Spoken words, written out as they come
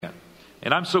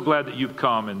And I'm so glad that you've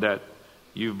come and that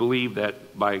you believe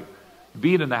that by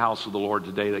being in the house of the Lord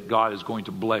today that God is going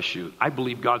to bless you. I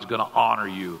believe God's going to honor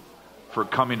you for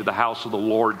coming to the house of the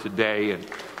Lord today. And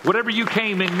whatever you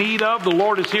came in need of, the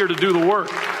Lord is here to do the work.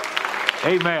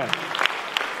 Amen.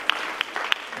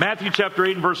 Matthew chapter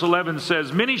 8 and verse 11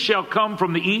 says, "Many shall come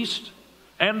from the east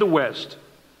and the west,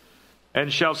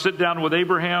 and shall sit down with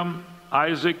Abraham,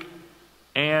 Isaac,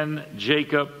 and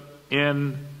Jacob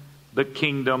in the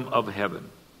kingdom of heaven."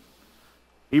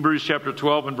 Hebrews chapter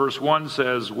 12 and verse 1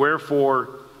 says, "Wherefore,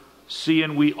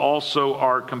 seeing we also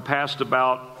are compassed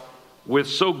about with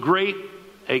so great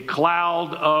a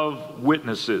cloud of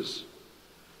witnesses,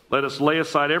 let us lay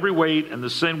aside every weight and the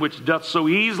sin which doth so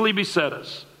easily beset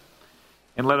us,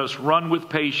 and let us run with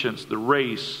patience the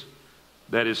race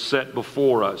that is set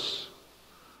before us."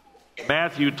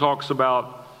 Matthew talks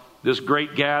about this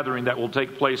great gathering that will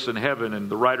take place in heaven, and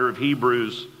the writer of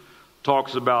Hebrews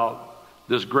talks about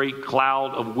this great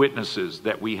cloud of witnesses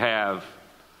that we have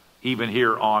even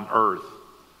here on earth.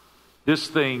 This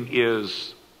thing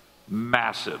is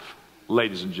massive,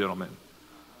 ladies and gentlemen.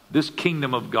 This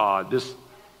kingdom of God, this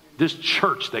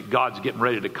church that God's getting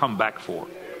ready to come back for.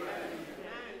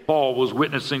 Paul was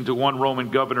witnessing to one Roman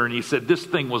governor, and he said, this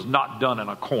thing was not done in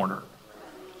a corner.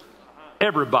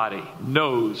 Everybody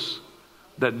knows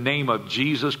the name of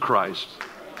Jesus Christ,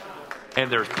 and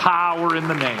there's power in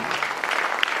the name.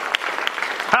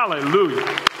 Hallelujah.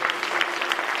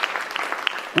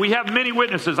 We have many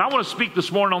witnesses. I want to speak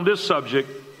this morning on this subject,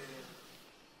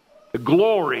 the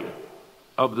glory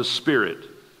of the Spirit.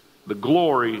 The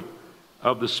glory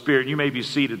of the Spirit. You may be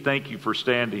seated. Thank you for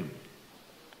standing.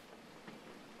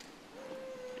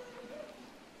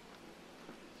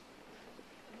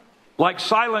 Like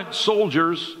silent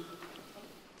soldiers,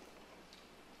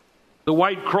 the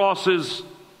white crosses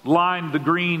lined the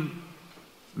green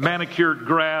manicured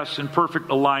grass in perfect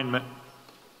alignment.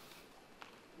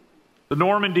 The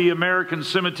Normandy American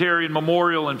Cemetery and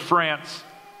Memorial in France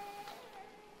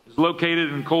is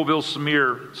located in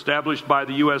Colville-sur-Mer, established by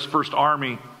the U.S. First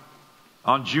Army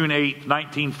on June 8,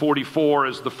 1944,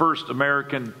 as the first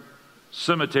American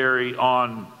cemetery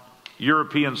on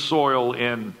European soil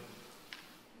in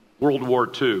World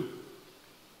War II.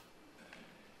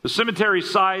 The cemetery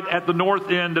site at the north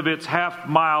end of its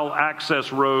half-mile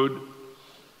access road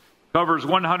covers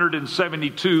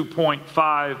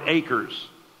 172.5 acres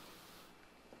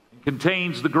and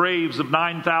contains the graves of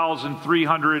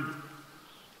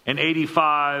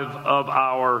 9,385 of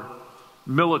our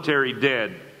military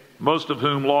dead, most of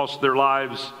whom lost their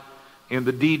lives in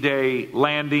the D-Day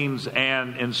landings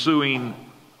and ensuing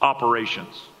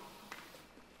operations.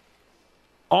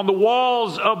 On the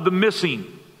walls of the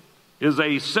missing is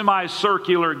a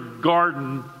semicircular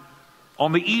garden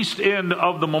on the east end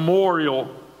of the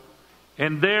memorial,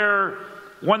 and there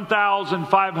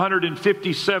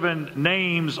 1,557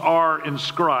 names are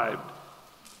inscribed.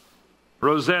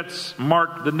 Rosettes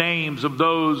mark the names of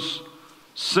those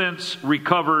since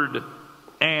recovered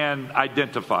and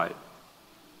identified.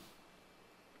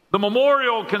 The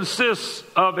memorial consists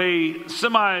of a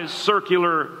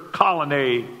semicircular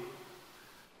colonnade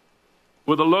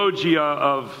with a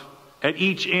loggia at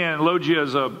each end. Loggia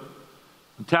is an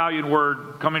Italian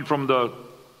word coming from the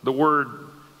word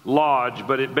lodge,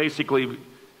 but it basically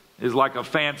is like a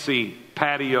fancy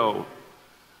patio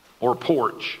or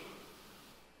porch.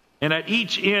 And at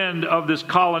each end of this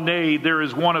colonnade, there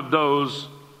is one of those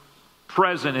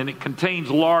present, and it contains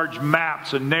large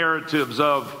maps and narratives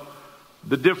of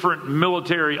the different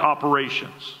military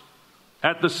operations.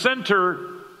 At the center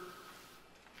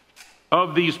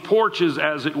of these porches,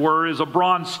 as it were, is a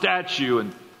bronze statue,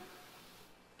 and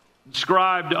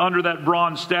inscribed under that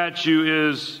bronze statue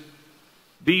is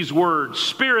these words: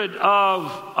 "Spirit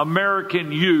of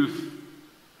American youth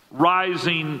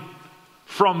rising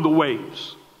from the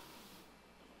waves."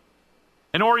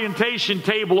 An orientation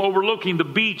table overlooking the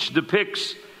beach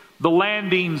depicts the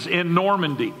landings in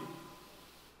Normandy.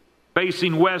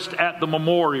 Facing west at the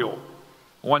memorial,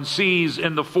 one sees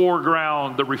in the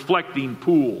foreground the reflecting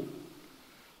pool.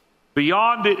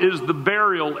 Beyond it is the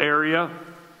burial area,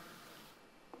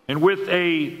 and with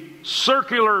a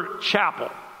circular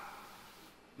chapel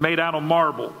made out of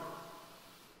marble.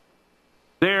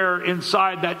 There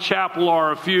inside that chapel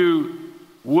are a few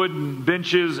wooden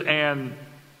benches, and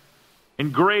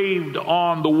engraved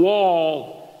on the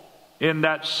wall in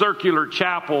that circular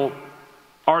chapel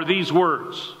are these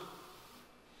words: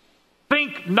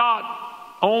 "Think not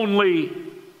only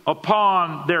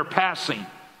upon their passing,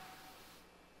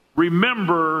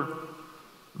 remember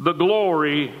the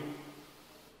glory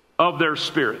of their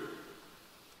spirit."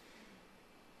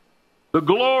 The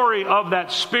glory of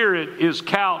that Spirit is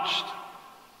couched,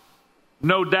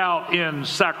 no doubt, in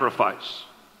sacrifice.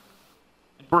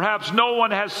 Perhaps no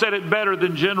one has said it better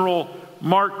than General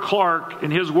Mark Clark,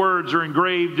 and his words are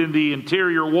engraved in the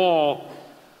interior wall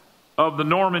of the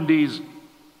Normandy's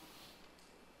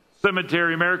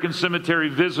cemetery, American Cemetery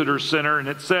Visitor Center, and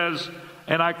it says,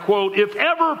 and I quote, "If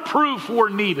ever proof were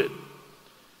needed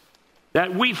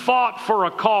that we fought for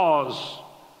a cause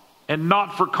and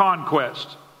not for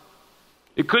conquest,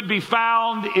 it could be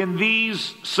found in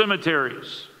these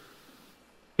cemeteries.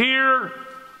 Here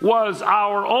was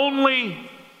our only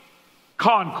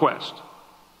conquest.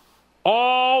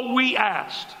 All we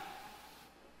asked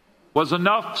was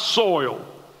enough soil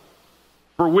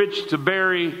for which to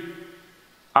bury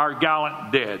our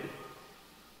gallant dead."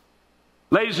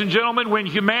 Ladies and gentlemen, when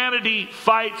humanity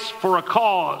fights for a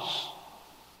cause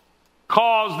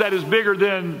that is bigger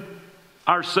than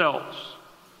ourselves,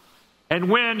 and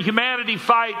when humanity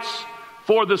fights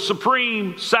for the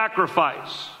supreme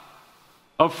sacrifice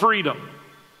of freedom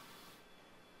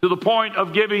to the point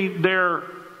of giving their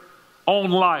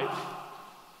own life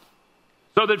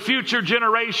so that future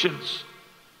generations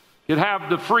could have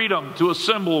the freedom to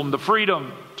assemble and the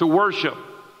freedom to worship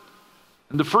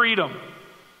and the freedom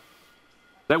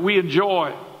that we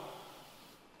enjoy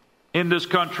in this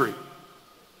country.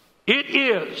 It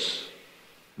is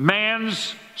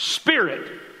man's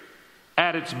spirit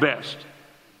at its best.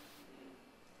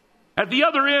 At the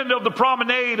other end of the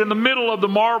promenade, in the middle of the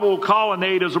marble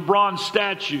colonnade, is a bronze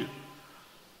statue.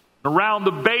 Around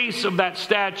the base of that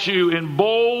statue, in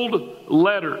bold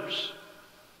letters,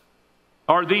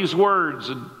 are these words,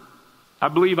 and I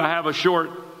believe I have a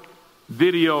short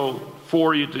video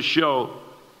for you to show.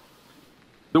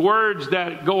 The words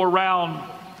that go around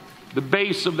the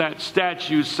base of that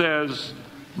statue says,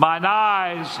 "Mine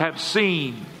eyes have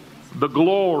seen the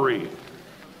glory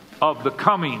of the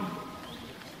coming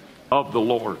of the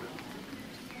Lord."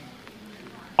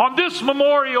 On this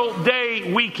Memorial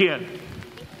Day weekend,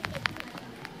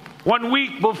 1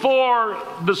 week before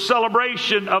the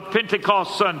celebration of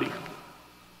Pentecost Sunday,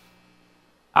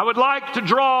 I would like to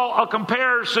draw a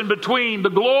comparison between the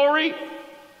glory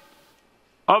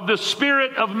of the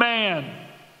Spirit of man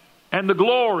and the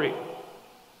glory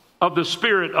of the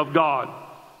Spirit of God.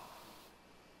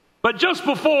 But just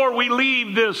before we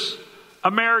leave this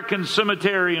American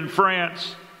cemetery in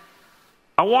France,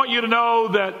 I want you to know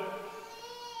that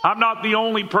I'm not the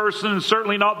only person, and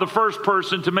certainly not the first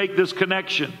person, to make this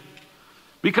connection.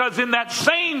 Because in that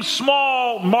same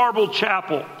small marble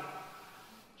chapel,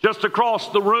 just across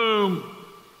the room,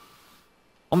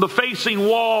 on the facing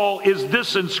wall, is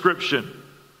this inscription: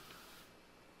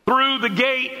 "Through the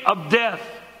gate of death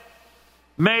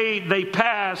may they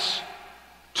pass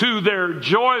to their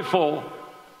joyful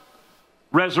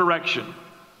resurrection."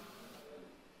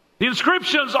 The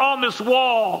inscriptions on this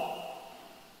wall,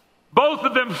 both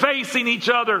of them facing each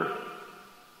other,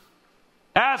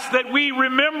 ask that we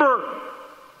remember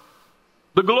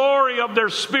the glory of their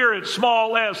spirit,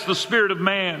 small s, the spirit of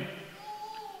man,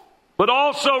 but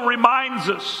also reminds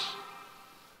us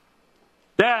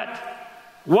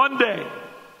that one day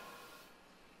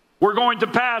we're going to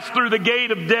pass through the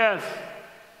gate of death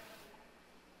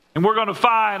and we're going to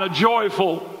find a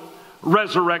joyful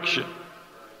resurrection.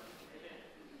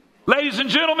 Ladies and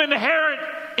gentlemen, inherent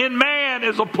in man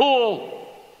is a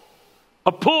pull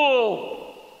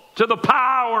to the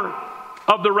power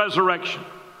of the resurrection.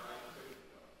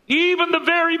 Even the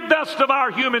very best of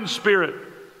our human spirit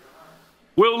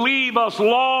will leave us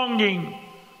longing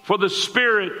for the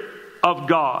Spirit of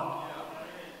God.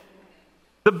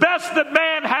 The best that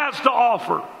man has to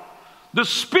offer, the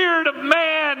spirit of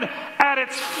man at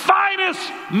its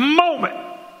finest moment,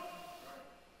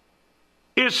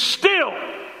 is still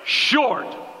short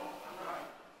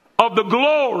of the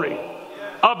glory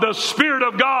of the Spirit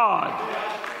of God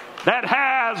that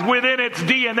has within its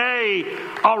DNA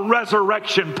a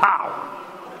resurrection power.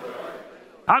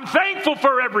 I'm thankful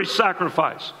for every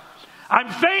sacrifice. I'm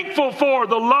thankful for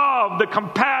the love, the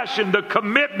compassion, the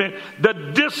commitment, the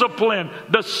discipline,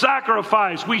 the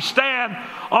sacrifice. We stand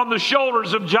on the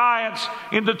shoulders of giants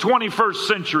in the 21st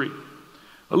century.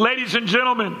 Ladies and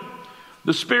gentlemen,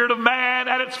 the spirit of man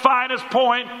at its finest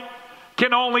point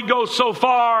can only go so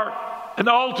far, and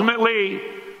ultimately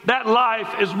that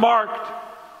life is marked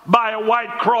by a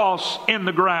white cross in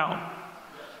the ground.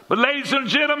 But ladies and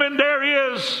gentlemen,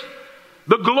 there is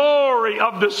the glory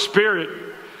of the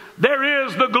Spirit. There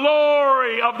is the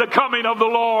glory of the coming of the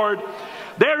Lord.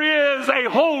 There is a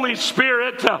Holy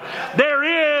Spirit.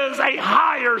 There is a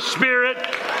higher spirit.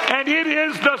 And it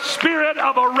is the spirit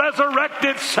of a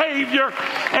resurrected Savior.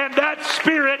 And that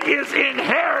spirit is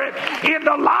inherent in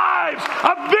the lives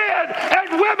of men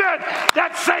and women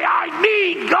that say, I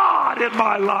need God in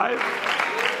my life.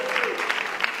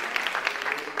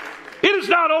 It is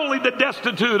not only the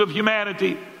destitute of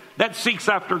humanity that seeks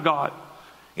after God.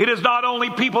 It is not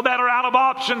only people that are out of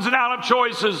options and out of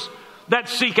choices that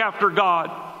seek after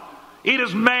God. It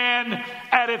is man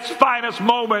at its finest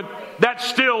moment that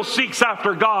still seeks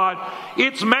after God.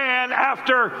 It's man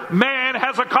after man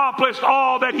has accomplished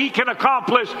all that he can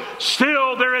accomplish.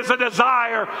 Still there is a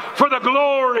desire for the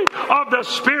glory of the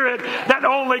Spirit that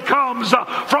only comes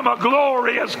from a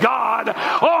glorious God.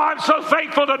 Oh, I'm so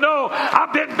thankful to know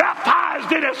I've been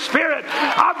baptized in His Spirit.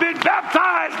 I've been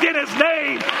baptized in His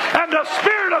name. And the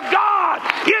Spirit of God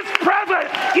is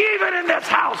present even in this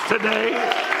house today.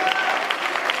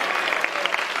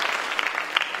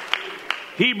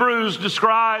 Hebrews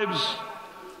describes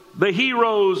the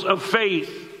heroes of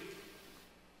faith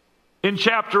in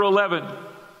chapter 11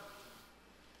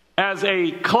 as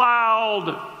a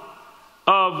cloud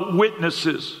of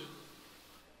witnesses.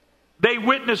 They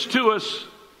witnessed to us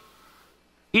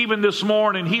even this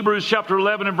morning. Hebrews chapter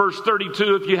 11 and verse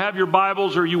 32. If you have your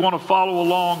Bibles or you want to follow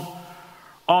along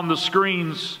on the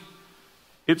screens,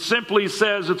 it simply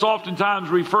says, it's oftentimes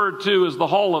referred to as the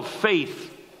hall of faith.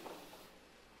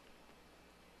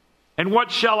 And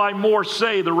what shall I more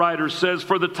say, the writer says,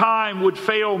 for the time would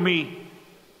fail me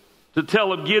to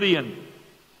tell of Gideon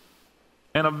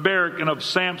and of Barak and of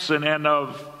Samson and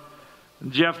of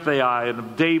Jephthah and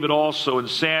of David also and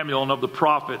Samuel and of the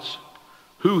prophets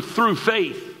who through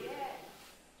faith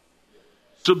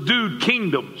subdued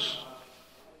kingdoms,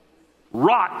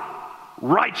 wrought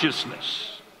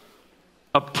righteousness,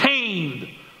 obtained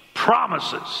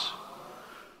promises,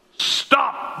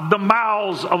 stopped the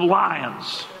mouths of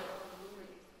lions,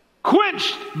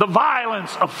 quenched the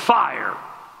violence of fire,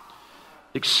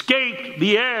 escaped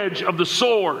the edge of the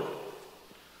sword,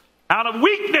 out of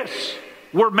weakness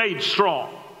were made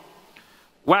strong,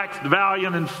 waxed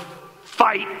valiant in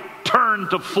fight,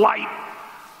 turned to flight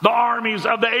the armies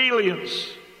of the aliens.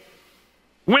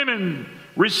 Women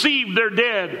received their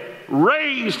dead,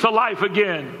 raised to life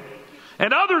again.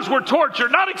 And others were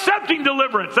tortured, not accepting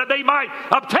deliverance, that they might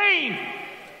obtain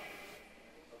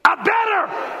a better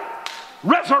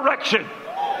resurrection.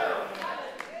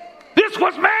 This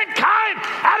was mankind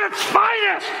at its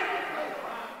finest.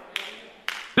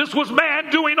 This was man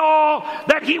doing all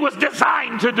that he was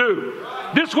designed to do.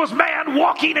 This was man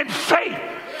walking in faith.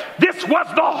 This was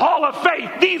the hall of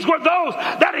faith. These were those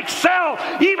that excelled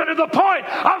even to the point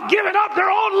of giving up their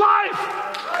own life.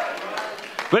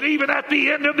 But even at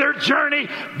the end of their journey,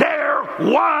 there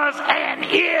was and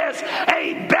is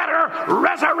a better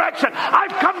resurrection.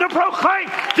 I've come to proclaim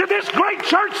to this great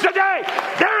church today,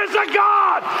 there is a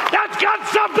God that's got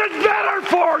something better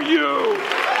for you.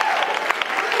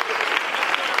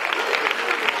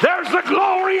 There's the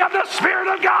glory of the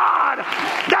Spirit of God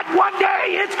that one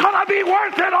day it's going to be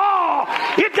worth it all.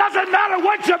 It doesn't matter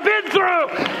what you've been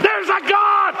through. There's a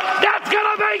God that's going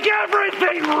to make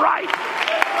everything right.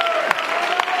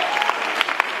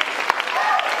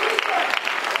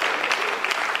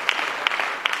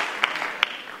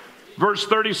 Verse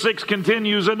 36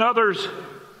 continues, and others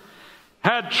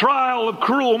had trial of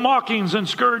cruel mockings and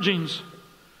scourgings,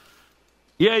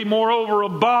 yea, moreover,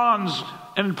 of bonds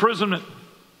and imprisonment.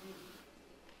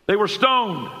 They were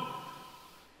stoned.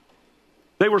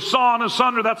 They were sawn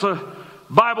asunder. That's a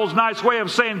Bible's nice way of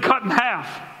saying cut in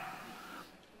half.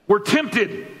 Were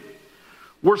tempted.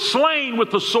 Were slain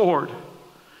with the sword.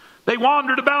 They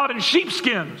wandered about in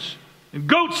sheepskins and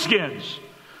goatskins,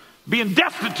 being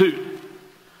destitute,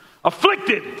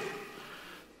 afflicted,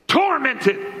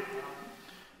 tormented,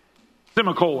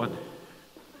 semicolon.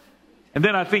 And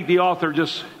then I think the author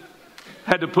just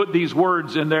had to put these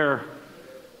words in there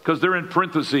because they're in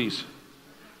parentheses.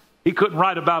 He couldn't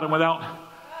write about them without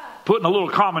putting a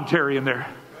little commentary in there.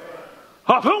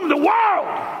 Of whom the world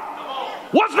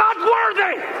was not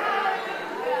worthy.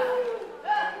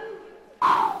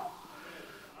 Whew.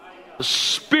 The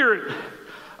spirit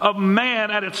of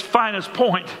man at its finest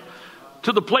point,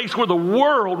 to the place where the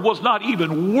world was not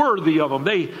even worthy of them.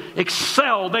 They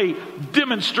excelled. They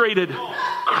demonstrated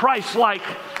Christ-like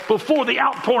before the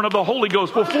outpouring of the Holy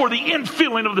Ghost, before the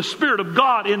infilling of the Spirit of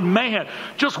God in man,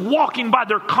 just walking by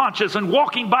their conscience and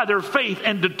walking by their faith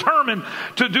and determined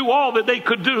to do all that they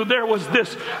could do. There was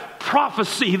this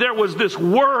prophecy, there was this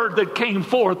word that came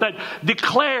forth that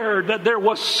declared that there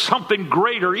was something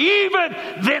greater even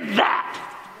than that.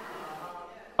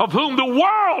 of whom the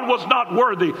world was not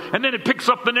worthy. And then it picks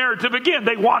up the narrative again.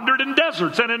 They wandered in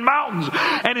deserts and in mountains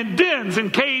and in dens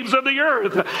and caves of the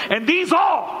earth. And these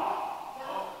all,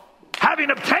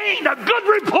 having obtained a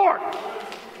good report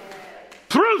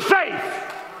through faith,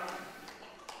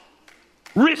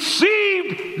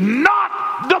 received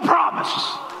not the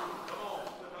promise.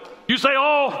 You say,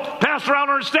 oh, Pastor, I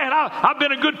don't understand. I've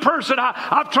been a good person.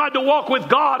 I've tried to walk with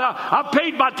God. I've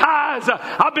paid my tithes.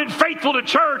 I've been faithful to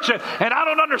church. And I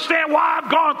don't understand why I've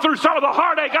gone through some of the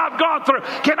heartache I've gone through.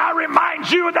 Can I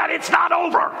remind you that it's not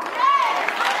over?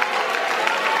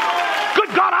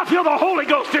 Good God, I feel the Holy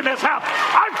Ghost in this house.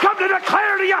 I've come to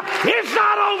declare to you, it's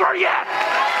not over yet.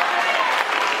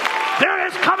 There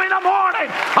is coming a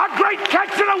morning, a great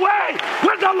catching away,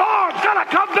 when the Lord's going to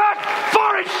come back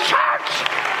for His church.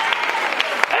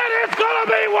 And it's going to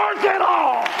be worth it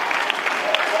all.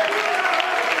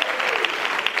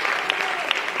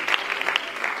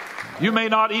 You may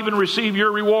not even receive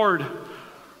your reward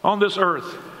on this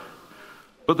earth,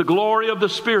 but the glory of the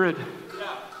Spirit,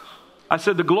 I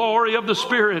said the glory of the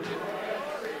Spirit,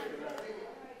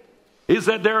 is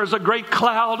that there is a great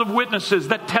cloud of witnesses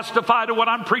that testify to what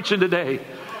I'm preaching today,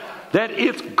 that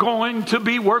it's going to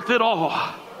be worth it all.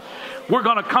 We're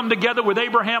going to come together with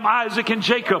Abraham, Isaac, and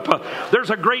Jacob. There's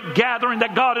a great gathering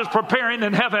that God is preparing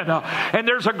in heaven. And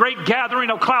there's a great gathering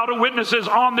of cloud of witnesses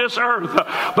on this earth.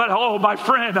 But oh, my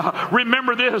friend,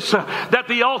 remember this, that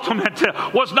the ultimate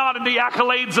was not in the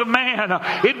accolades of man.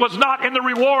 It was not in the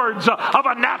rewards of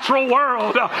a natural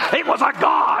world. It was a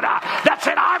God that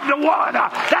said, I'm the one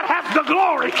that has the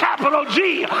glory, capital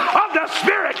G, of the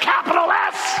Spirit, capital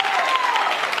S.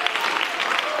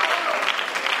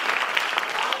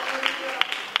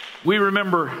 We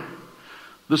remember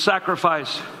the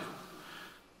sacrifice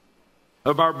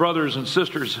of our brothers and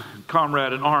sisters,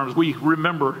 comrade in arms. We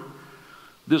remember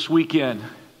this weekend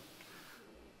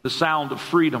the sound of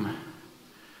freedom.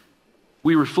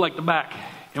 We reflect back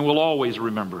and we'll always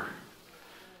remember.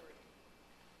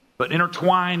 But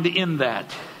intertwined in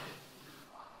that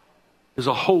is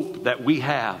a hope that we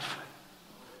have,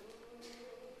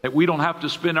 that we don't have to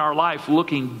spend our life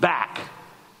looking back,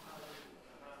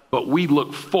 but we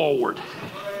look forward.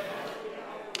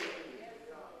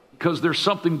 Because there's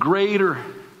something greater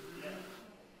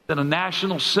than a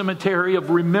national cemetery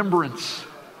of remembrance.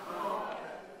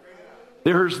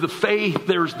 There's the faith,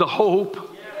 there's the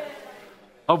hope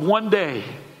of one day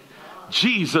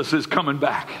Jesus is coming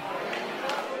back.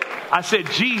 I said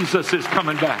Jesus is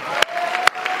coming back.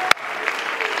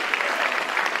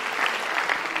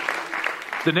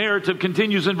 The narrative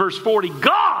continues in verse 40.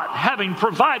 God having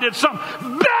provided some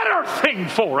better thing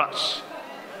for us.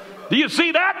 Do you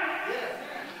see that?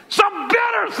 Some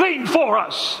better thing for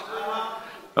us.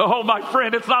 Oh, my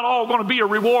friend, it's not all going to be a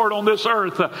reward on this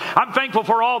earth. I'm thankful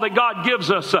for all that God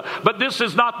gives us, but this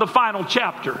is not the final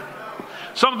chapter.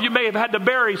 Some of you may have had to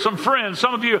bury some friends.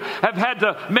 Some of you have had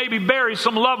to maybe bury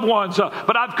some loved ones.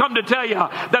 But I've come to tell you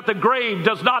that the grave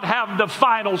does not have the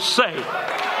final say.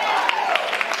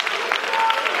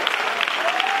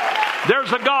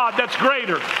 There's a God that's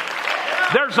greater.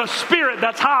 There's a Spirit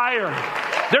that's higher.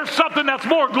 There's something that's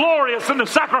more glorious than the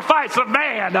sacrifice of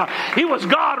man. He was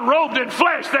God robed in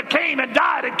flesh that came and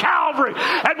died at Calvary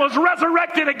and was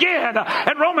resurrected again.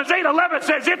 And Romans 8:11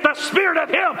 says, if the Spirit of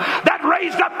Him that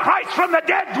raised up Christ from the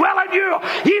dead dwell in you,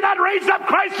 He that raised up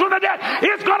Christ from the dead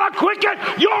is going to quicken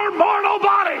your mortal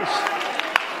bodies.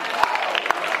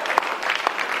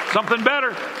 Something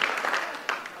better.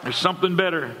 There's something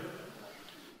better.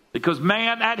 Because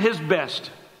man at his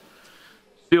best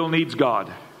still needs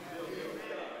God.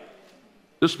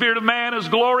 The spirit of man is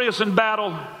glorious in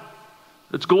battle.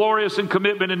 It's glorious in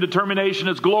commitment and determination.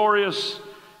 It's glorious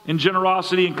in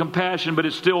generosity and compassion, but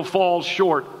it still falls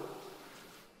short.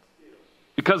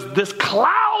 Because this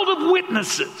cloud of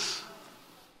witnesses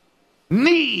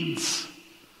needs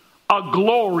a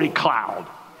glory cloud.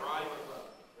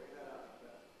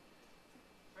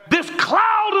 This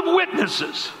cloud of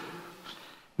witnesses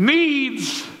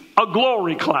needs a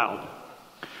glory cloud.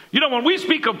 You know, when we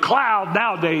speak of cloud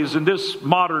nowadays in this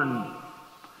modern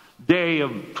day of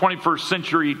 21st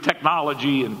century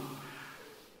technology, and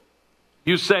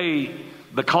you say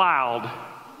the cloud,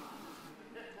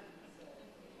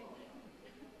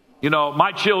 you know,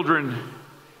 my children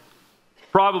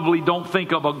probably don't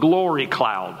think of a glory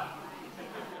cloud.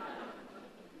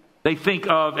 They think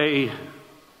of a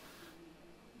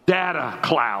data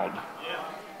cloud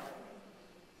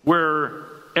where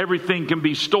everything can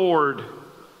be stored.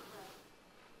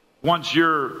 Once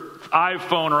your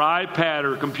iPhone or iPad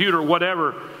or computer or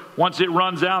whatever, once it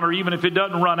runs out, or even if it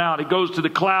doesn't run out, it goes to the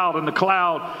cloud, and the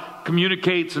cloud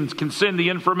communicates and can send the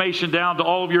information down to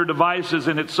all of your devices,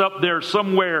 and it's up there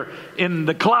somewhere in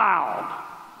the cloud.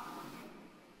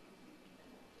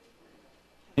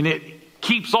 And it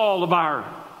keeps all of our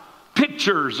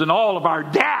pictures and all of our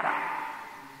data.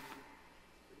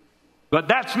 But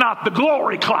that's not the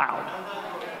glory cloud.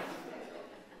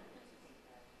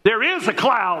 There is a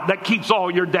cloud that keeps all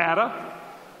your data,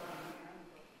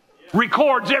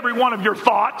 records every one of your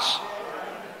thoughts,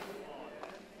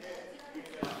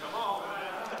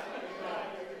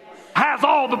 has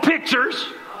all the pictures.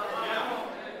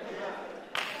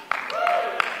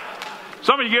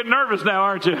 Some of you get nervous now,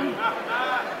 aren't you?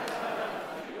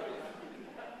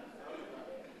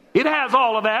 It has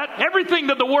all of that. Everything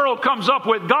that the world comes up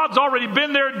with, God's already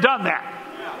been there and done that.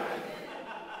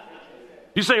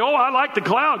 You say, oh, I like the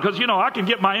cloud because, I can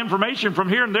get my information from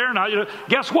here and there. And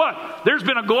guess what? There's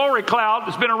been a glory cloud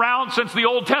that's been around since the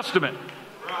Old Testament.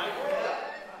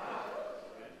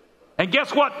 And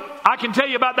guess what? I can tell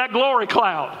you about that glory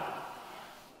cloud.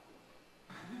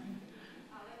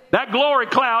 That glory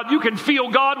cloud, you can feel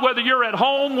God whether you're at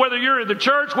home, whether you're in the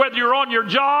church, whether you're on your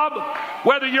job,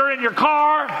 whether you're in your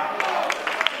car.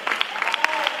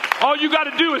 All you got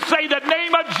to do is say the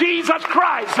name of Jesus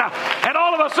Christ, and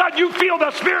all of a sudden you feel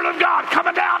the Spirit of God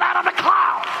coming down out of the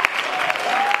cloud.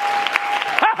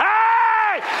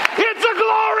 Hey, it's a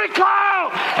glory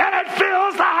cloud, and it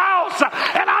fills the house,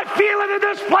 and I feel it in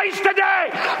this place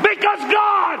today because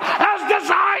God has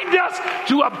designed us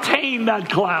to obtain that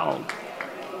cloud.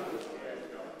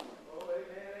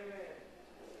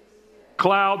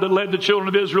 Cloud that led the children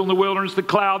of Israel in the wilderness, the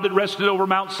cloud that rested over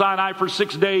Mount Sinai for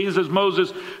 6 days as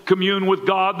Moses communed with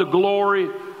God. The glory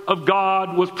of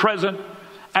God was present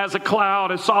as a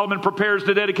cloud as Solomon prepares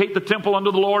to dedicate the temple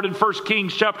unto the Lord. In 1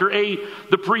 Kings chapter 8,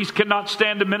 the priest cannot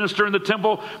stand to minister in the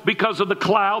temple because of the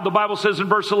cloud. The Bible says in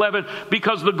verse 11,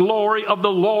 because the glory of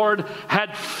the Lord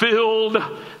had filled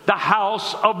the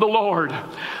house of the Lord.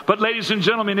 But ladies and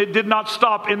gentlemen, it did not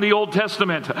stop in the Old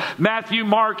Testament. Matthew,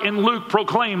 Mark, and Luke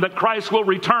proclaim that Christ will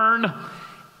return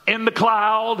in the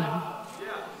cloud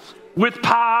with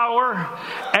power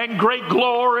and great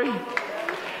glory.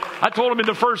 I told him in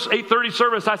the first 8:30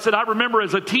 service, I said, I remember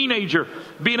as a teenager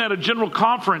being at a general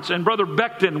conference, and Brother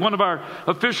Beckton, one of our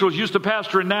officials, used to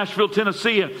pastor in Nashville,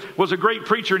 Tennessee, and was a great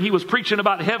preacher, and he was preaching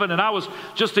about heaven, and I was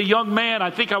just a young man. I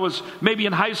think I was maybe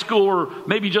in high school or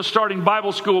maybe just starting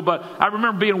Bible school, but I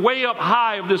remember being way up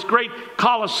high of this great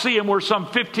Coliseum where some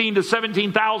 15 to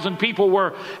 17,000 people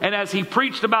were, and as he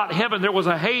preached about heaven, there was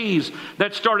a haze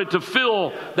that started to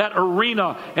fill that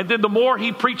arena, and then the more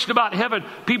he preached about heaven,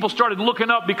 people started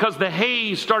looking up because the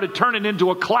haze started turning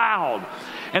into a cloud,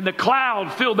 and the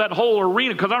cloud filled that whole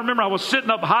arena. Because I remember I was sitting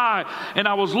up high and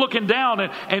I was looking down,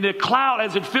 and the cloud,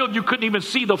 as it filled, you couldn't even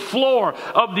see the floor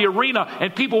of the arena,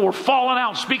 and people were falling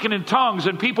out speaking in tongues,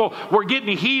 and people were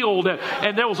getting healed,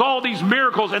 and there was all these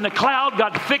miracles, and the cloud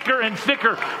got thicker and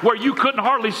thicker where you couldn't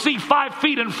hardly see 5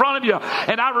 feet in front of you.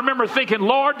 And I remember thinking,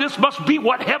 Lord, this must be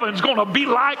what heaven's going to be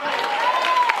like.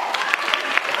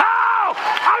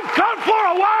 I've come for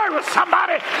a word with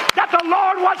somebody that the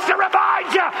Lord wants to remind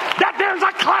you that there's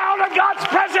a cloud of God's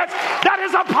presence that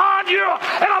is upon you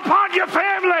and upon your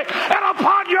family and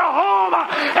upon your home,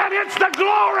 and it's the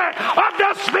glory of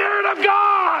the Spirit of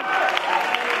God.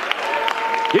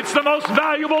 It's the most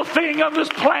valuable thing on this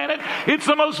planet. It's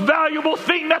the most valuable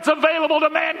thing that's available to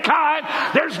mankind.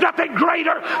 There's nothing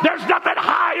greater. There's nothing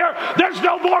higher. There's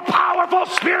no more powerful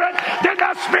spirit than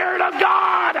the Spirit of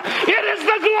God. It is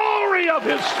the glory of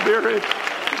His Spirit.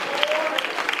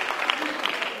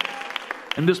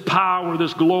 And this power,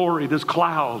 this glory, this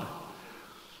cloud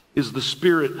is the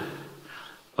Spirit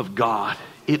of God.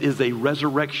 It is a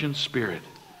resurrection spirit.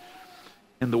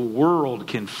 And the world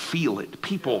can feel it.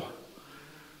 People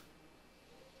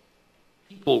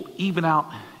even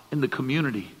out in the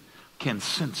community can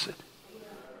sense it.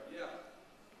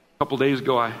 A couple days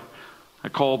ago, I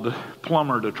called the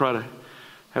plumber to try to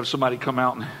have somebody come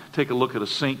out and take a look at a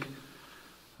sink.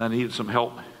 I needed some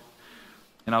help.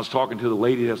 And I was talking to the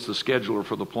lady that's the scheduler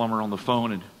for the plumber on the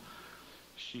phone, and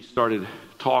she started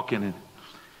talking. And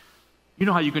you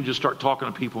know how you can just start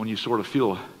talking to people and you sort of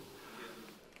feel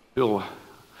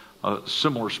a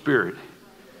similar spirit.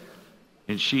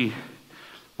 And she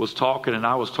was talking and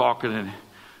I was talking, and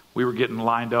we were getting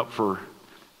lined up for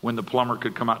when the plumber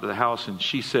could come out to the house, and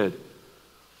she said,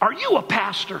 "Are you a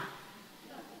pastor?"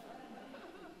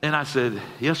 And I said,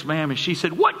 "Yes, ma'am." And she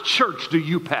said, "What church do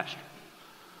you pastor?"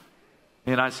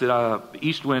 And I said,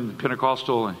 East Wind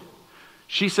Pentecostal. And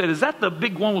she said, "Is that the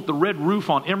big one with the red roof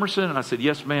on Emerson?" And I said,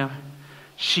 "Yes, ma'am."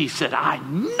 She said, "I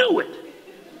knew it."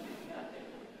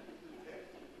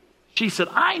 She said,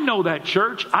 I know that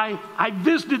church. I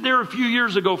visited there a few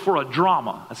years ago for a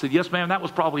drama. I said, yes, ma'am, that was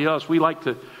probably us. We like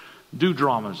to do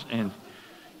dramas. And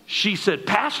she said,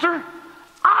 Pastor,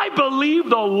 I believe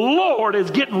the Lord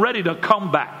is getting ready to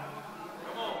come back.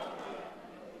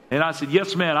 And I said,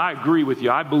 yes, ma'am, I agree with you.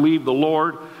 I believe the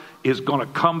Lord is going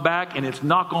to come back, and it's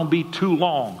not going to be too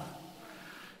long.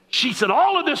 She said,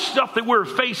 all of this stuff that we're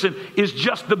facing is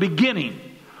just the beginning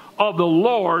of the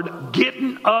Lord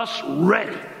getting us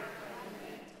ready.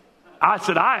 I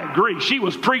said, I agree. She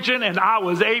was preaching and I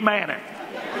was amening.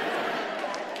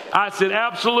 I said,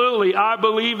 absolutely, I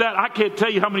believe that. I can't tell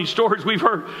you how many stories we've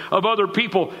heard of other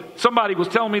people. Somebody was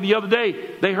telling me the other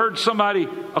day, they heard somebody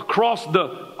across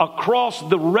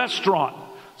the restaurant.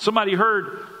 Somebody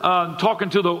heard talking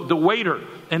to the waiter,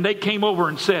 and they came over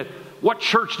and said, what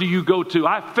church do you go to?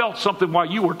 I felt something while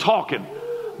you were talking.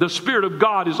 The Spirit of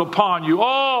God is upon you.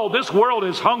 Oh, this world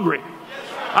is hungry.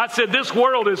 I said, this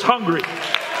world is hungry.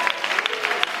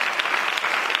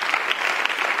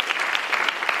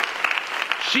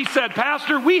 She said,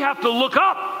 Pastor, we have to look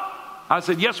up. I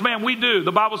said, yes, ma'am, we do.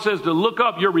 The Bible says to look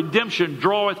up, your redemption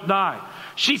draweth nigh.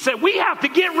 She said, we have to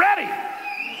get ready.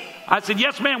 I said,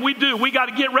 yes, ma'am, we do. We got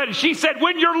to get ready. She said,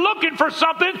 when you're looking for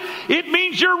something, it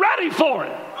means you're ready for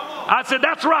it. I said,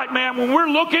 that's right, ma'am. When we're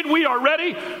looking, we are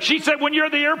ready. She said, when you're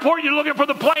at the airport, you're looking for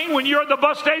the plane. When you're at the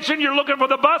bus station, you're looking for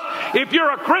the bus. If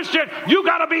you're a Christian, you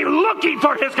got to be looking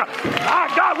for his God. My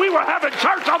God, we were having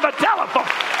church on the telephone.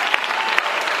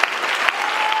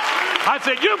 I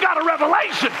said, you got a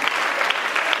revelation.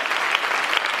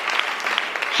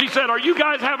 She said, are you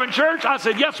guys having church? I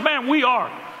said, yes, ma'am, we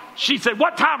are. She said,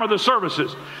 what time are the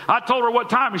services? I told her what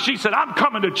time, and she said, I'm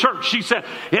coming to church. She said,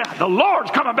 yeah, the Lord's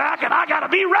coming back, and I got to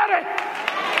be ready.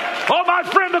 Oh, my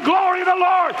friend, the glory of the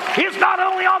Lord is not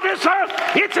only on this earth,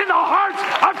 it's in the hearts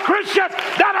of Christians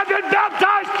that have been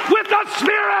baptized with the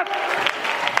Spirit.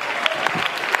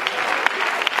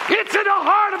 It's in the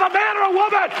heart of a man or a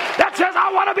woman that says,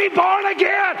 I want to be born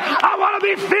again. I want to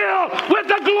be filled with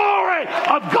the glory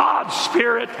of God's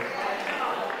Spirit.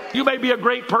 You may be a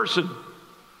great person,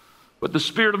 but the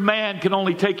spirit of man can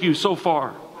only take you so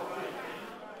far.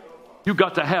 You've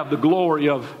got to have the glory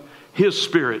of His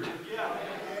Spirit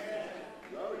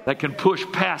that can push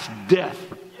past death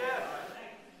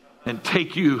and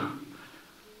take you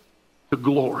to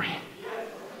glory.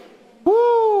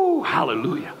 Woo!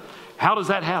 Hallelujah. How does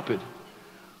that happen?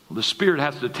 Well, the Spirit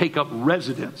has to take up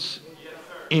residence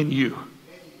in you.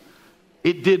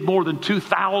 It did more than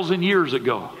 2,000 years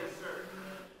ago.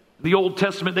 In the Old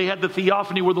Testament, they had the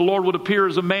theophany where the Lord would appear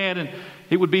as a man, and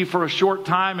it would be for a short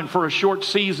time and for a short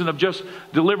season of just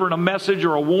delivering a message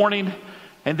or a warning.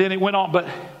 And then it went on. But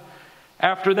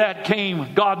after that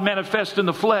came God manifest in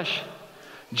the flesh,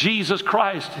 Jesus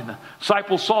Christ. And the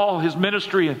disciples saw His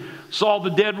ministry and saw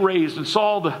the dead raised and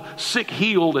saw the sick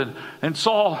healed and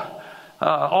saw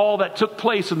all that took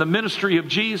place in the ministry of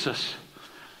Jesus.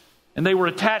 And they were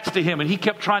attached to Him, and He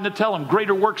kept trying to tell them,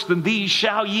 greater works than these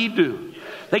shall ye do.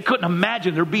 They couldn't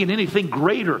imagine there being anything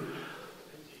greater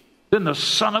than the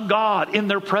Son of God in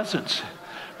their presence.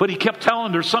 But He kept telling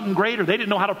them there's something greater. They didn't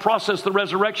know how to process the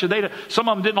resurrection. Some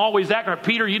of them didn't always act right.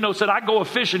 Peter, said, I go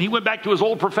a-fishing. He went back to his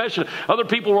old profession. Other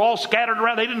people were all scattered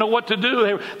around. They didn't know what to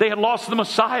do. They had lost the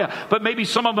Messiah. But maybe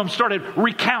some of them started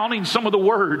recounting some of the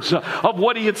words of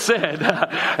what He had said.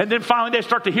 And then finally they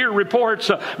start to hear reports.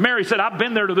 Mary said, I've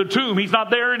been there to the tomb. He's not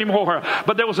there anymore.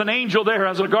 But there was an angel there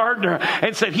as a gardener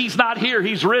and said, He's not here.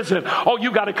 He's risen. Oh,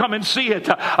 you got to come and see it.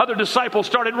 Other disciples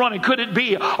started running. Could it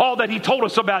be all that He told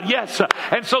us about? Yes.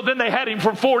 And so then they had Him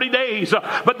for 40 days.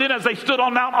 But then as they stood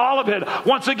on Mount Olivet,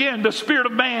 once again, the spirit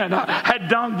of man had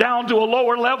gone down to a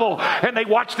lower level. And they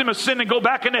watched Him ascend and go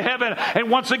back into heaven. And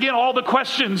once again, all the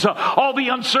questions, all the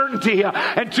uncertainty.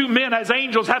 And two men as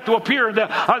angels have to appear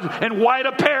in white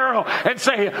apparel and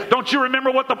say, don't you remember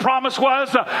what the promise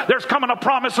was? There's coming a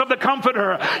promise of the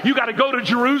Comforter. You got to go to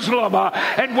Jerusalem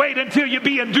and wait until you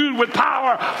be endued with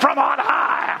power from on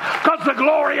high. Because the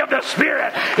glory of the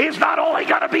Spirit is not only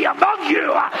going to be among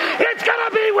you, it's going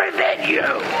to be within you.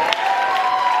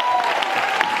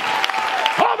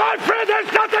 Oh, my friend,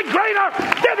 there's nothing greater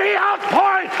than the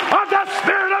outpouring of the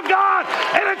Spirit of God.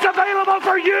 And it's available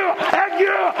for you and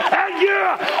you and you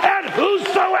and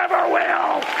whosoever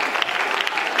will.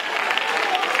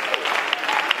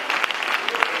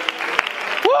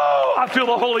 Woo! I feel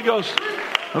the Holy Ghost.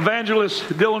 Evangelist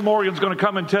Dylan Morgan's going to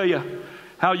come and tell you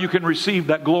how you can receive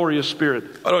that glorious Spirit.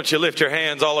 Why don't you lift your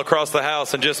hands all across the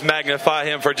house and just magnify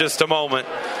Him for just a moment.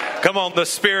 Come on, the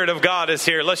Spirit of God is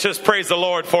here. Let's just praise the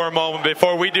Lord for a moment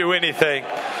before we do anything.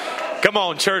 Come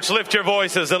on, church, lift your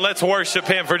voices and let's worship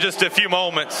him for just a few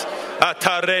moments.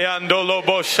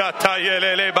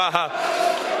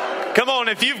 Come on,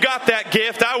 if you've got that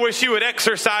gift, I wish you would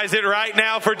exercise it right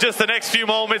now for just the next few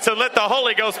moments and let the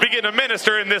Holy Ghost begin to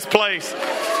minister in this place.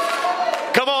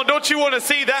 Come on, don't you want to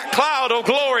see that cloud of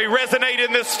glory resonate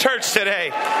in this church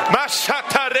today?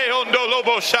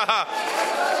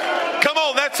 Come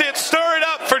on, that's it. Stir it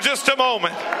up for just a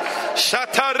moment.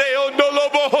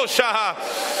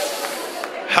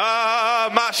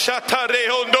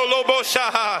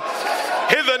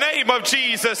 In the name of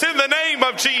Jesus, in the name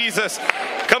of Jesus.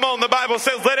 Come on, the Bible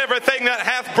says, let everything that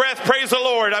hath breath praise the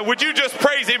Lord. Would you just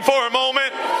praise him for a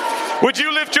moment? Would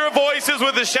you lift your voices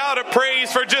with a shout of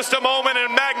praise for just a moment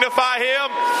and magnify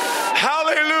him?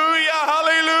 Hallelujah,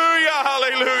 hallelujah,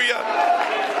 hallelujah.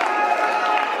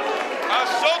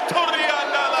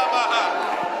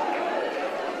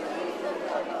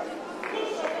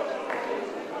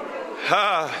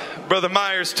 Brother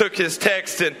Myers took his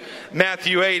text in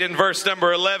Matthew 8 and verse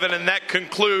number 11, and that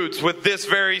concludes with this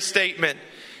very statement: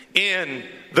 in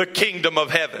the kingdom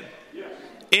of heaven.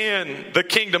 In the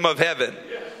kingdom of heaven.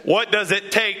 What does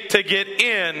it take to get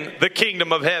in the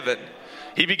kingdom of heaven?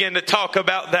 He began to talk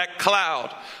about that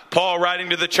cloud. Paul, writing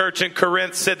to the church in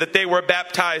Corinth, said that they were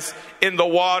baptized in the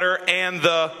water and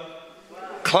the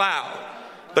cloud.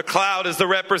 The cloud is the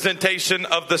representation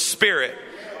of the Spirit.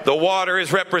 The water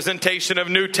is representation of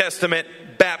New Testament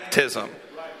baptism.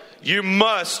 You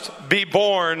must be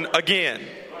born again.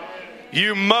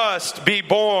 You must be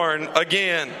born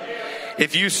again.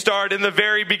 If you start in the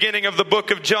very beginning of the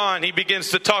book of John, he begins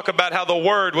to talk about how the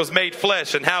Word was made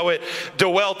flesh and how it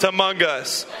dwelt among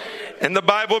us. And the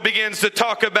Bible begins to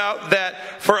talk about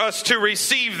that for us to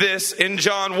receive this in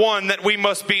John 1, that we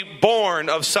must be born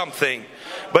of something.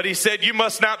 But he said, you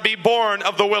must not be born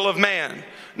of the will of man,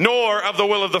 nor of the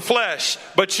will of the flesh,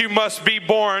 but you must be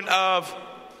born of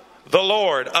the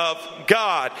Lord, of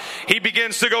God. He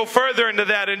begins to go further into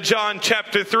that in John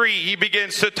chapter 3. He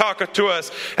begins to talk to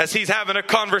us as he's having a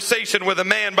conversation with a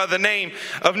man by the name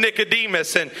of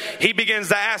Nicodemus. And he begins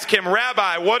to ask him,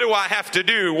 Rabbi, what do I have to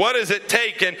do? What does it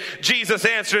take? And Jesus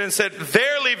answered and said,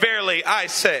 verily, verily, I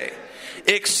say,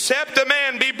 except a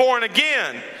man be born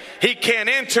again, he can't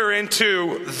enter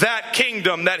into that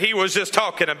kingdom that he was just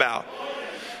talking about.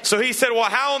 So he said, well,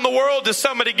 how in the world does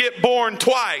somebody get born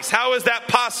twice? How is that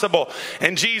possible?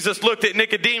 And Jesus looked at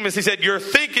Nicodemus. He said, you're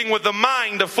thinking with the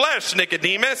mind of flesh,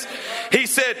 Nicodemus. He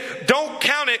said, don't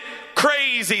count it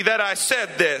crazy that I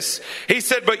said this. He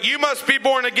said, but you must be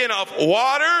born again of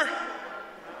water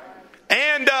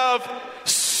and of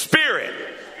spirit.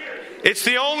 It's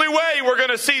the only way we're going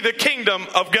to see the kingdom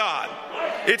of God.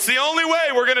 It's the only way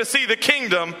we're going to see the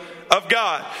kingdom of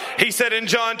God. He said in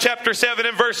John chapter 7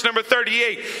 and verse number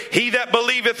 38, he that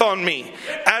believeth on me,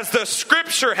 as the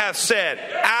scripture hath said,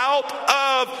 out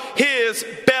of his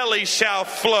belly shall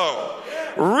flow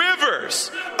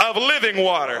rivers of living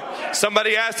water.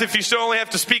 Somebody asked if you should only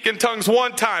have to speak in tongues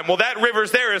one time. Well, that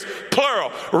rivers there is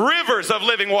plural. Rivers of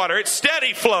living water. It's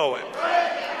steady flowing.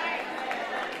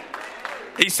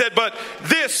 He said, but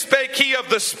this spake he of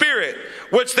the Spirit,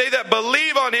 which they that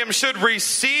believe on him should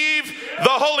receive the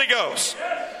Holy Ghost.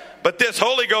 But this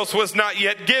Holy Ghost was not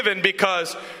yet given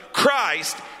because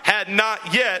Christ had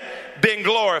not yet been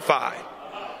glorified.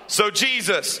 So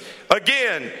Jesus,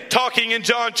 again, talking in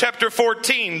John chapter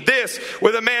 14, this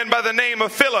with a man by the name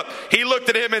of Philip, he looked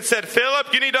at him and said,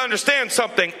 Philip, you need to understand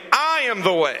something. I am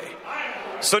the way.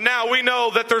 So now we know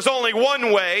that there's only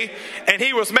one way, and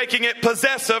he was making it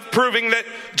possessive, proving that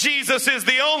Jesus is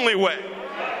the only way.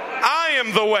 I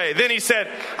am the way. Then he said,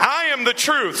 I am the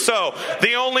truth. So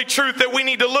the only truth that we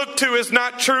need to look to is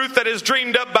not truth that is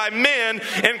dreamed up by men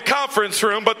in conference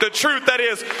room, but the truth that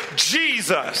is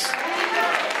Jesus.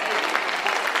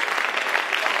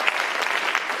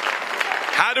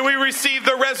 How do we receive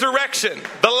the resurrection,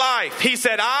 the life? He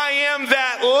said, I am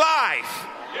that life.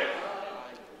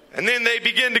 And then they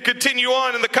begin to continue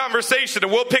on in the conversation,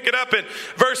 and we'll pick it up in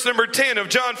verse number 10 of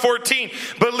John 14.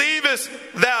 Believest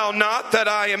thou not that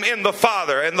I am in the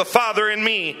Father, and the Father in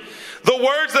me? The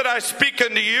words that I speak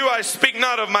unto you, I speak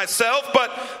not of myself,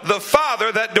 but the Father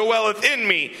that dwelleth in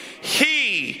me,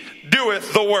 he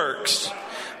doeth the works.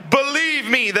 Believe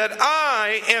me that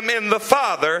I am in the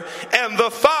Father, and the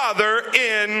Father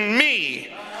in me.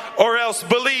 Or else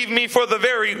believe me for the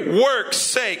very work's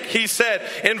sake. He said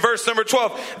in verse number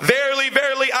 12, verily,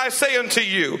 verily, I say unto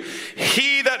you,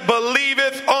 he that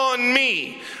believeth on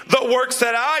me, the works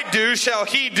that I do shall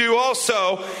he do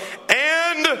also,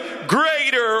 and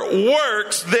greater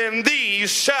works than these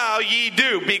shall ye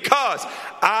do, because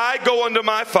I go unto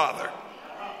my Father.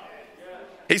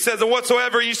 He says, and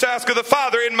whatsoever you shall ask of the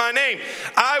Father in my name,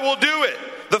 I will do it.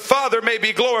 The Father may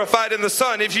be glorified in the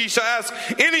Son. If ye shall ask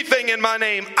anything in my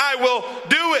name, I will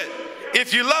do it.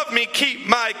 If you love me, keep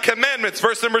my commandments.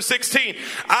 Verse number 16,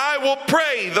 I will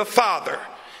pray the Father,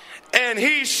 and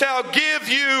he shall give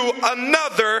you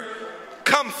another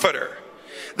comforter,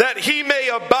 that he may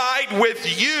abide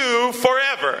with you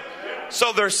forever.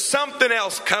 So there's something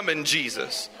else coming,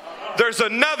 Jesus. There's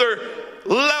another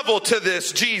level to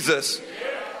this, Jesus.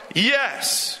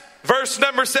 Yes. Verse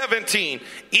number 17,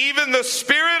 even the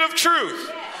Spirit of truth,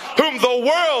 whom the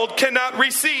world cannot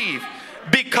receive,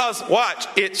 because, watch,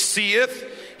 it seeth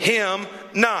him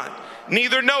not,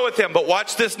 neither knoweth him. But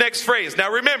watch this next phrase.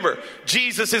 Now remember,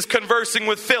 Jesus is conversing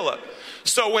with Philip.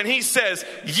 So when he says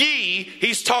ye,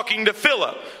 he's talking to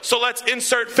Philip. So let's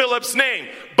insert Philip's name.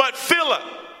 But Philip,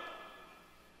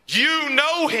 you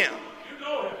know him.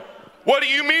 What do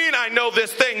you mean I know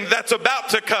this thing that's about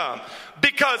to come?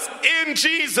 Because in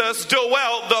Jesus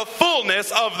dwelt the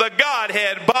fullness of the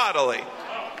Godhead bodily.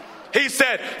 He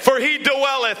said, for he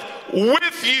dwelleth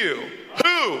with you.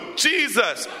 Who?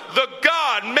 Jesus, the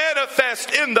God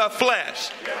manifest in the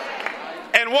flesh.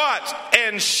 And watch,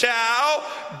 and shall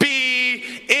be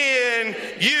in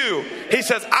you. He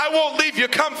says, I won't leave you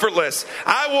comfortless.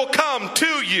 I will come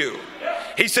to you.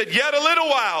 He said, yet a little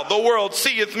while the world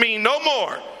seeth me no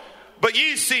more. But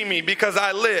ye see me, because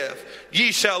I live.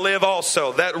 Ye shall live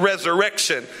also. That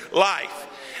resurrection life.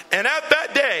 And at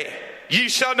that day ye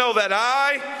shall know that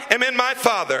I am in my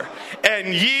Father,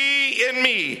 and ye in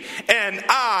me, and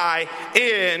I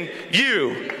in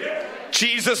you.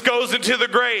 Jesus goes into the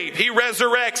grave. He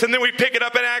resurrects. And then we pick it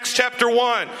up in Acts chapter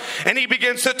 1. And he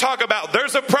begins to talk about,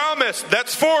 there's a promise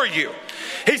that's for you.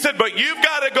 He said, but you've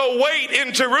got to go wait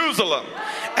in Jerusalem.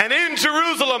 And in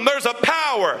Jerusalem, there's a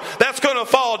power that's going to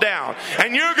fall down.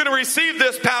 And you're going to receive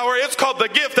this power. It's called the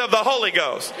gift of the Holy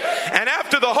Ghost. And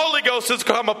after the Holy Ghost has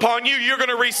come upon you, you're going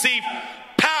to receive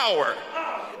power.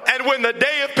 And when the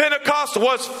day of Pentecost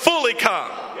was fully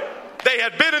come, they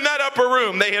had been in that upper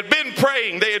room. They had been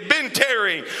praying. They had been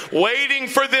tarrying, waiting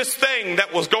for this thing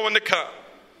that was going to come.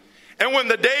 And when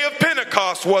the day of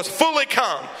Pentecost was fully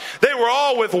come, they were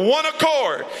all with one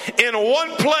accord in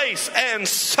one place. And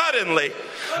suddenly,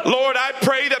 Lord, I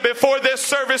pray that before this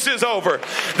service is over,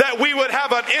 that we would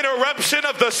have an interruption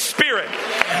of the Spirit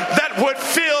that would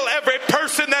fill every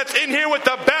person that's in here with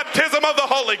the baptism of the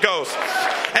Holy Ghost.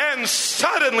 And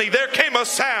suddenly there came a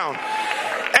sound,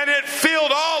 and it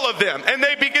filled all of them. And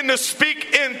they began to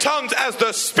speak in tongues as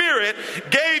the Spirit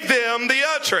gave them the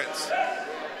utterance.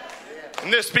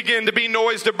 And this began to be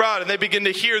noised abroad, and they begin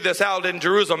to hear this out in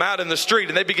Jerusalem, out in the street,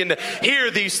 and they begin to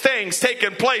hear these things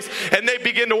taking place, and they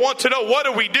begin to want to know, what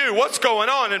do we do? What's going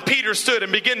on? And Peter stood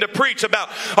and began to preach about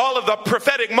all of the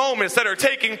prophetic moments that are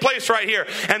taking place right here.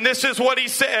 And this is what he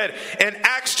said in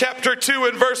Acts chapter 2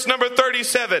 and verse number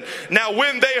 37. Now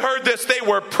when they heard this, they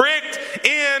were pricked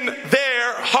in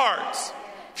their hearts.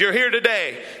 If you're here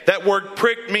today, that word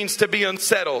pricked means to be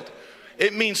unsettled.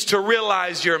 It means to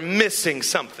realize you're missing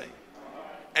something.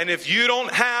 And if you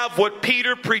don't have what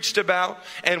Peter preached about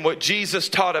and what Jesus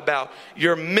taught about,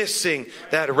 you're missing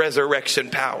that resurrection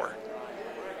power.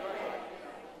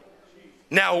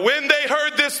 Now, when they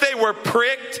heard this, they were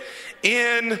pricked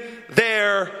in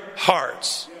their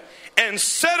hearts, and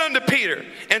said unto Peter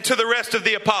and to the rest of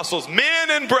the apostles,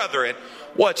 men and brethren,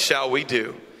 what shall we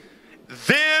do?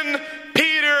 Then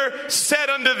Peter said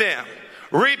unto them,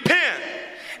 repent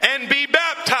and be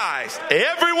baptized,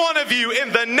 every one of you,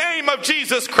 in the name of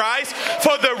Jesus Christ,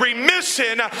 for the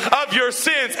remission of your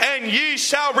sins, and ye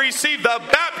shall receive the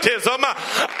baptism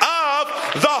of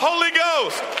the Holy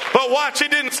Ghost. But watch,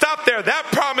 it didn't stop there. That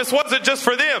promise wasn't just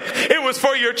for them. It was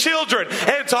for your children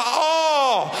and to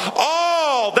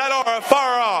all that are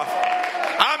afar off.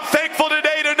 I'm thankful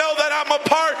today to know that I'm a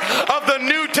part of the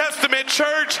New Testament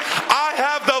church. I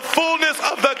have the fullness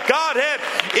of the Godhead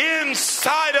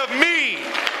inside of me.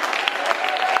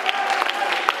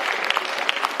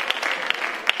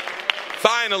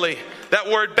 Finally, that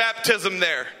word baptism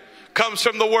there comes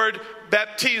from the word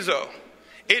baptizo.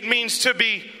 It means to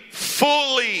be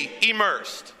fully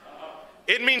immersed.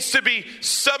 It means to be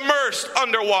submersed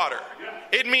underwater.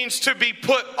 It means to be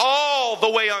put all the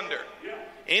way under.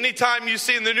 Anytime you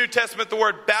see in the New Testament the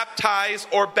word baptize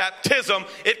or baptism,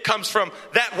 it comes from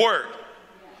that word.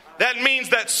 That means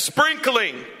that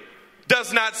sprinkling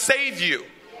does not save you.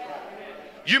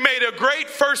 You made a great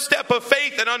first step of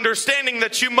faith in understanding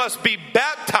that you must be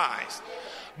baptized.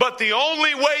 But the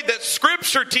only way that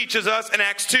Scripture teaches us in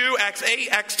Acts 2, Acts 8,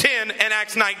 Acts 10, and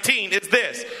Acts 19 is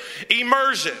this: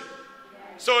 immersion.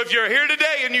 So if you're here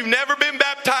today and you've never been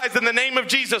baptized in the name of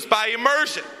Jesus by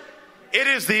immersion, It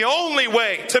is the only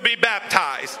way to be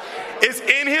baptized. It's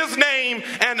in his name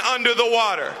and under the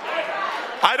water.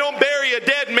 I don't bury a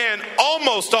dead man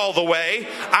almost all the way.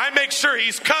 I make sure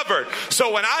he's covered.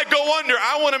 So when I go under,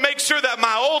 I want to make sure that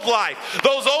my old life,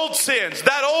 those old sins,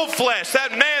 that old flesh,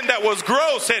 that man that was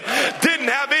gross and didn't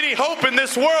have any hope in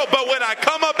this world, but when I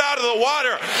come up out of the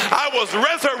water, I was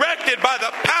resurrected by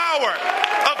the power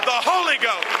of the Holy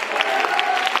Ghost.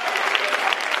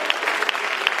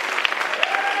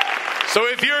 So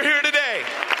if you're here today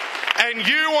and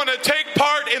you want to take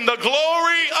part in the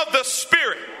glory of the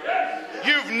Spirit,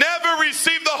 you've never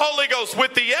received the Holy Ghost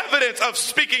with the evidence of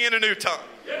speaking in a new tongue.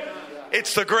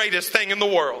 It's the greatest thing in the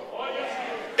world.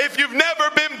 If you've never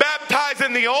been baptized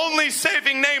in the only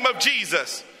saving name of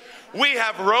Jesus, we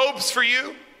have robes for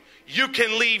you. You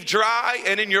can leave dry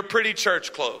and in your pretty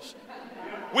church clothes.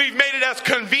 We've made it as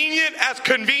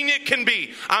convenient can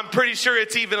be. I'm pretty sure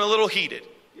it's even a little heated.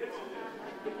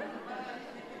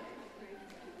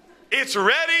 It's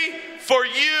ready for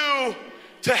you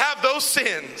to have those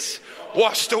sins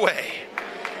washed away.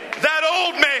 That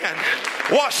old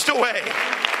man washed away.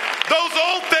 Those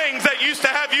old things that used to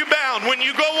have you bound, when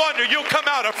you go under, you'll come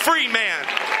out a free man.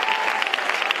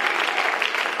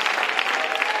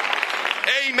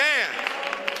 Amen.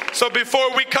 So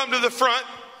before we come to the front,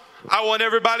 I want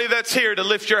everybody that's here to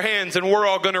lift your hands, and we're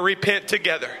all going to repent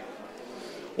together.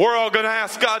 We're all going to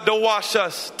ask God to wash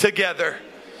us together.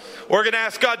 We're going to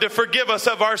ask God to forgive us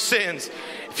of our sins.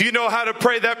 If you know how to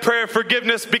pray that prayer of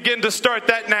forgiveness, begin to start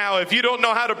that now. If you don't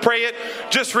know how to pray it,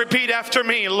 just repeat after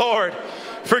me. Lord,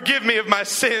 forgive me of my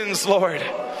sins, Lord.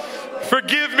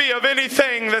 Forgive me of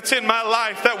anything that's in my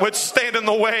life that would stand in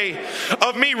the way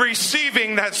of me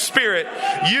receiving that Spirit.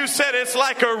 You said it's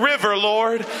like a river,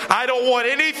 Lord. I don't want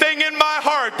anything in my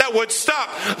heart that would stop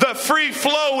the free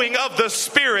flowing of the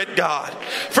Spirit, God.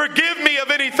 Forgive me of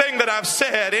anything that I've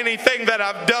said, anything that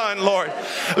I've done, Lord.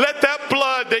 Let that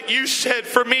blood that you shed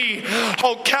for me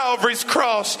on Calvary's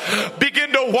cross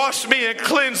begin to wash me and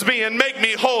cleanse me and make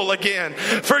me whole again.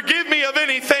 Forgive me of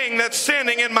anything that's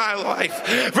standing in my life.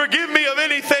 Forgive me of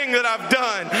anything that I've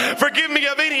done. Forgive me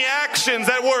of any actions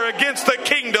that were against the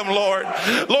kingdom, Lord.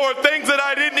 Lord, things that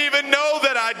I didn't even know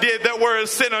that I did that were a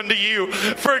sin unto you.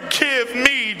 Forgive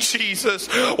me, Jesus.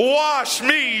 Wash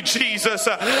me, Jesus.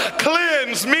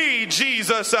 Cleanse me,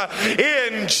 Jesus.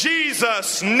 In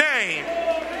Jesus' name.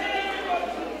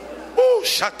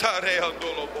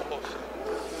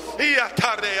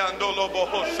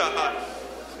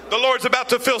 The Lord's about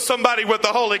to fill somebody with the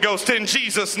Holy Ghost in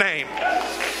Jesus' name.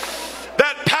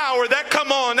 That power that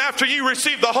come on after you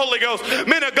receive the Holy Ghost,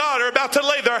 men of God are about to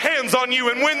lay their hands on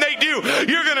you, and when they do,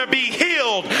 you're going to be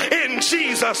healed in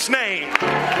Jesus' name.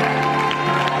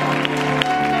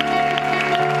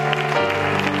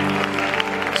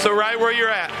 So right where you're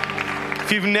at,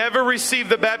 if you've never received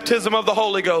the baptism of the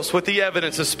Holy Ghost with the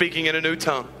evidence of speaking in a new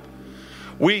tongue,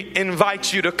 we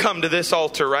invite you to come to this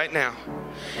altar right now.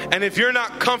 And if you're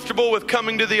not comfortable with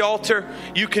coming to the altar,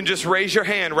 you can just raise your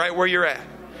hand right where you're at,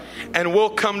 and we'll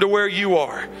come to where you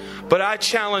are. But I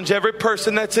challenge every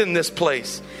person that's in this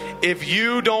place, if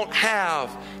you don't have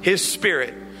His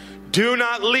Spirit, do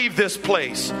not leave this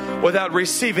place without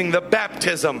receiving the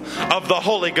baptism of the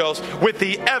Holy Ghost with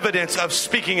the evidence of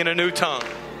speaking in a new tongue.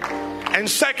 And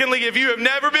secondly, if you have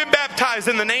never been baptized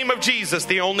in the name of Jesus,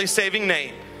 the only saving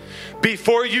name,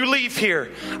 before you leave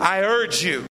here, I urge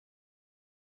you,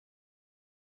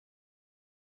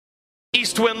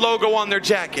 Eastwind logo on their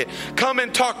jacket. Come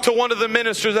and talk to one of the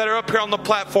ministers that are up here on the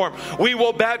platform. We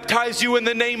will baptize you in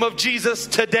the name of Jesus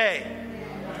today.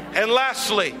 And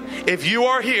lastly, if you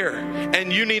are here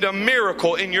and you need a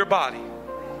miracle in your body,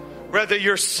 whether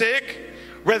you're sick,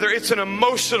 whether it's an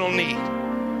emotional need,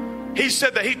 He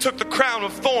said that He took the crown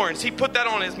of thorns. He put that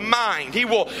on His mind. He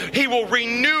will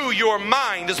renew your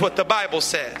mind, is what the Bible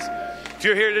says. If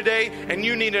you're here today and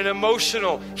you need an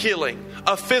emotional healing,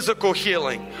 a physical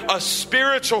healing, a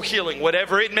spiritual healing,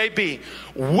 whatever it may be,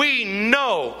 we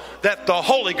know that the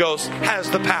Holy Ghost has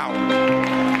the power.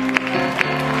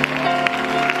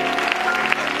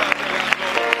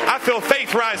 I feel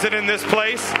faith rising in this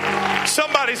place.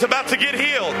 Somebody's about to get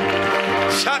healed.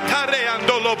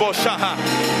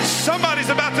 Somebody's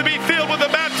about to be filled with the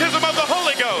baptism of the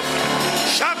Holy Ghost.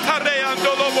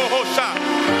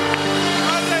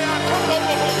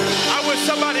 I wish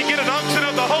somebody get an unction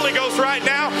of the Holy Ghost right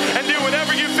now and do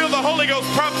whatever you feel the Holy Ghost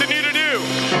prompting you to do.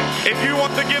 If you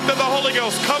want the gift of the Holy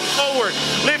Ghost, come forward.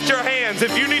 Lift your hands.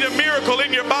 If you need a miracle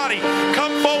in your body,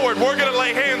 come forward. We're going to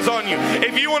lay hands on you.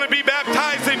 If you want to be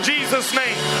baptized in Jesus'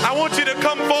 name, I want you to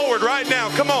come forward right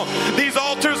now. Come on. These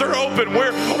altars are open.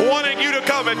 We're wanting you to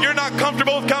come. If you're not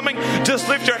comfortable with coming, just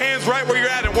lift your hands right where you're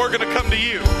at and we're going to come to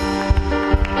you.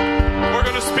 We're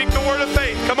going to speak the word of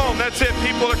faith. Come on. That's it.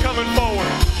 People are coming forward.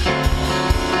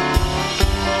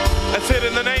 That's it,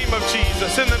 in the name of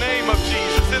Jesus, in the name of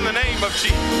Jesus, in the name of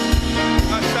Jesus.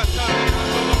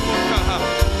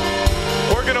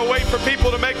 We're going to wait for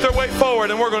people to make their way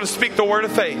forward and we're going to speak the word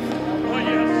of faith.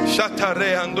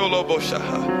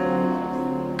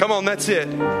 Come on, that's it.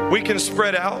 We can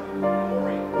spread out.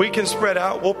 We can spread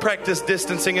out. We'll practice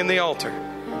distancing in the altar.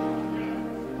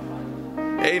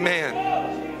 Amen.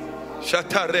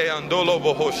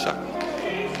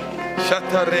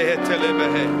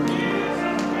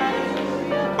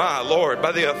 My Lord,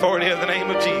 by the authority of the name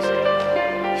of Jesus.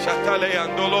 I'm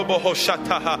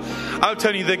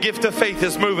telling you, the gift of faith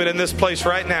is moving in this place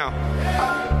right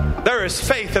now. There is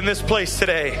faith in this place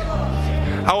today.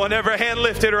 I want every hand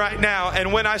lifted right now.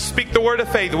 And when I speak the word of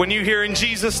faith, when you hear in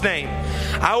Jesus' name,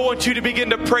 I want you to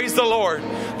begin to praise the Lord.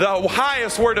 The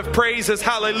highest word of praise is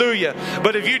hallelujah.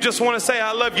 But if you just want to say,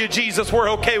 I love you, Jesus,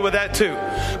 we're okay with that too.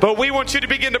 But we want you to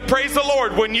begin to praise the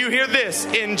Lord when you hear this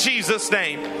in Jesus'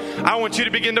 name. I want you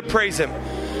to begin to praise Him.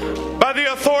 By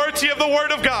the authority of the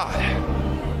word of God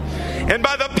and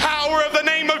by the power of the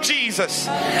name of Jesus,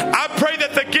 I pray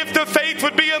that the gift of faith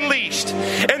would be unleashed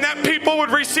and that people would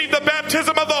receive the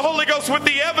baptism of the Holy Ghost with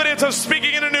the evidence of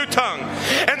speaking in a new tongue,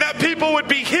 and that people would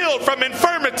be healed from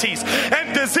infirmities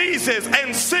and diseases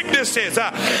and sicknesses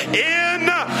in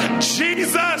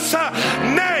Jesus'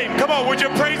 name. Come on, would you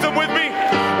praise Him with me?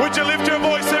 Would you lift your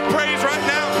voice and praise